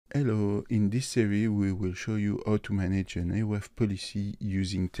Hello, in this series we will show you how to manage an AWAF policy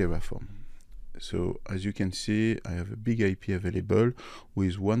using Terraform. So as you can see, I have a BIG-IP available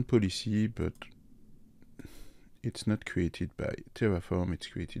with one policy, but it's not created by Terraform, it's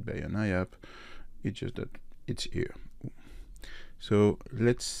created by an IAP. It's just that it's here. So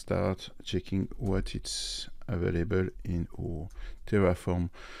let's start checking what is available in our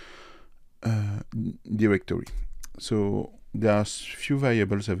Terraform directory. So there are few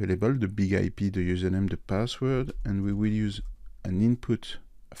variables available, the BIG-IP, the username, the password, and we will use an input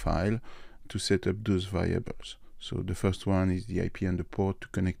file to set up those variables. So the first one is the IP and the port to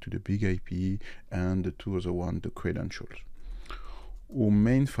connect to the BIG-IP, and the two other one, the credentials. Our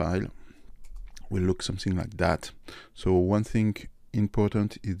main file will look something like that. So one thing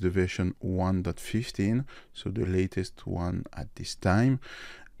important is the version 1.15, so the latest one at this time.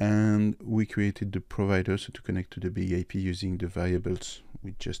 And we created the provider so to connect to the BIG-IP using the variables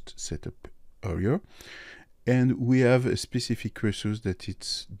we just set up earlier. And we have a specific resource that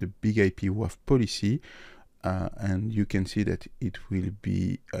it's the BIG-IP WAF policy. And you can see that it will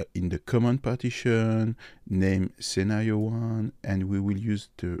be in the command partition, name scenario 1, and we will use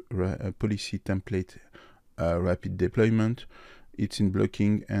the policy template rapid deployment. It's in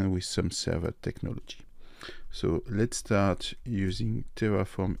blocking and with some server technology. So let's start using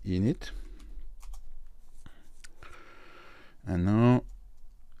Terraform init. And now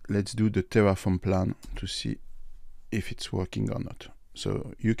let's do the Terraform plan to see if it's working or not.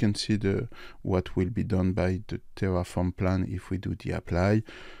 So you can see what will be done by the Terraform plan if we do the apply.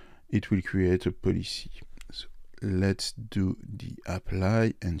 It will create a policy. So let's do the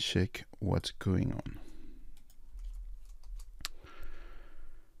apply and check what's going on.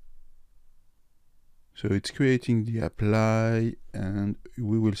 So it's creating the apply, and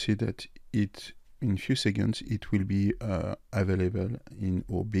we will see that in few seconds it will be available in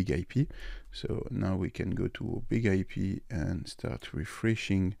our BIG-IP. So now we can go to our BIG-IP and start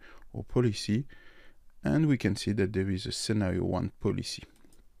refreshing our policy, and we can see that there is a scenario 1 policy.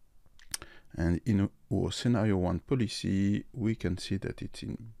 And in our scenario 1 policy, we can see that it's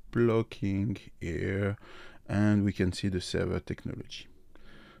in blocking here, and we can see the server technology.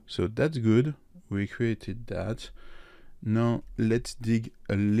 So that's good. We created that. Now let's dig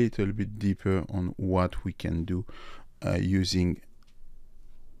a little bit deeper on what we can do using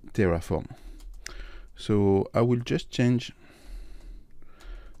Terraform. So I will just change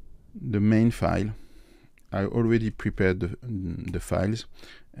the main file. I already prepared the files,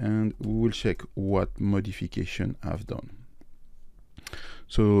 and we will check what modification I've done.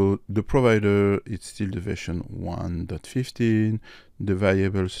 So the provider, it's still the version 1.15. The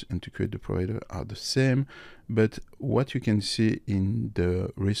variables and to create the provider are the same. But what you can see in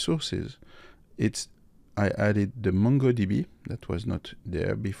the resources, I added the MongoDB that was not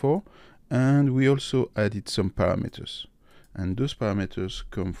there before. And we also added some parameters. And those parameters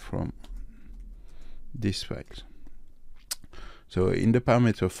come from these files. So in the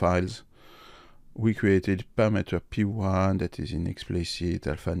parameter files, we created parameter P1 that is in explicit,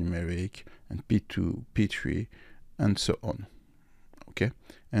 alphanumeric, and P2, P3, and so on. Okay,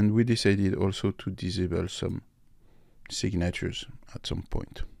 and we decided also to disable some signatures at some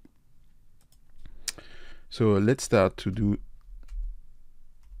point. So let's start to do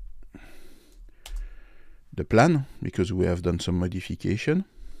the plan, because we have done some modification.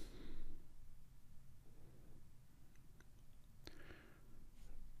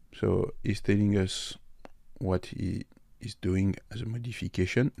 So he's telling us what he is doing as a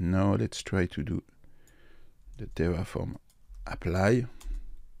modification. Now let's try to do the Terraform apply.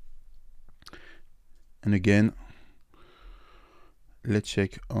 And again, let's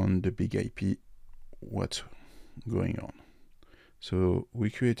check on the BIG-IP what's going on. So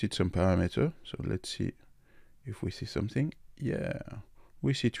we created some parameters. So let's see if we see something. Yeah,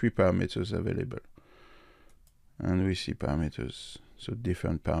 we see 3 parameters available. And we see parameters, so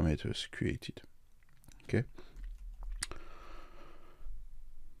different parameters created. Okay.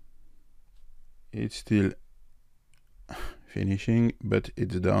 It's still finishing, but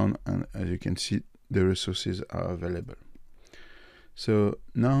it's done, and as you can see, the resources are available. So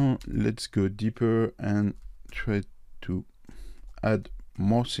now let's go deeper and try to add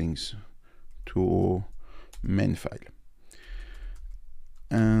more things to our main file.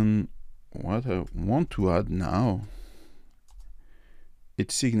 And what I want to add now,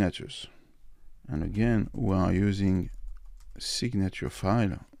 it's signatures. And again, we are using signature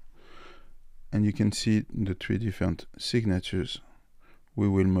file, and you can see the 3 different signatures we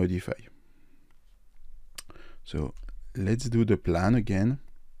will modify. So let's do the plan again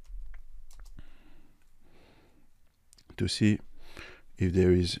to see if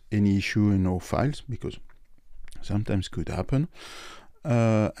there is any issue in our files, because sometimes could happen.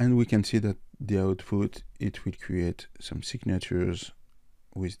 And we can see that the output, it will create some signatures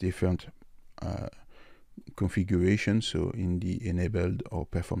with different configurations, so in the enabled or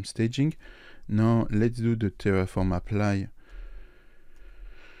perform staging. Now let's do the Terraform apply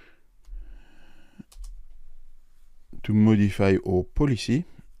to modify our policy.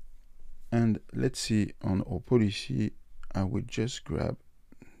 And let's see on our policy, I will just grab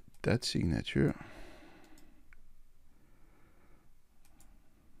that signature.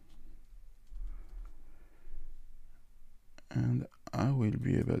 And I will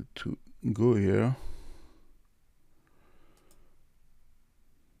be able to go here.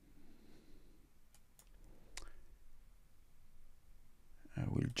 I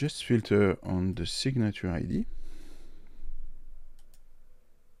will just filter on the signature ID.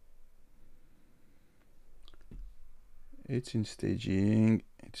 It's in staging,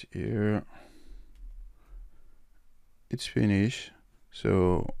 it's here, it's finished.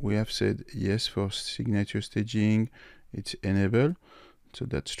 So we have said yes for signature staging, it's enabled, so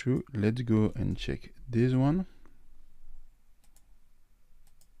that's true. Let's go and check this one.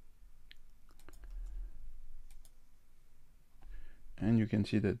 And you can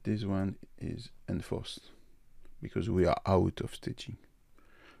see that this one is enforced because we are out of staging.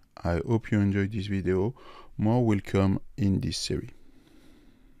 I hope you enjoyed this video. More will come in this series.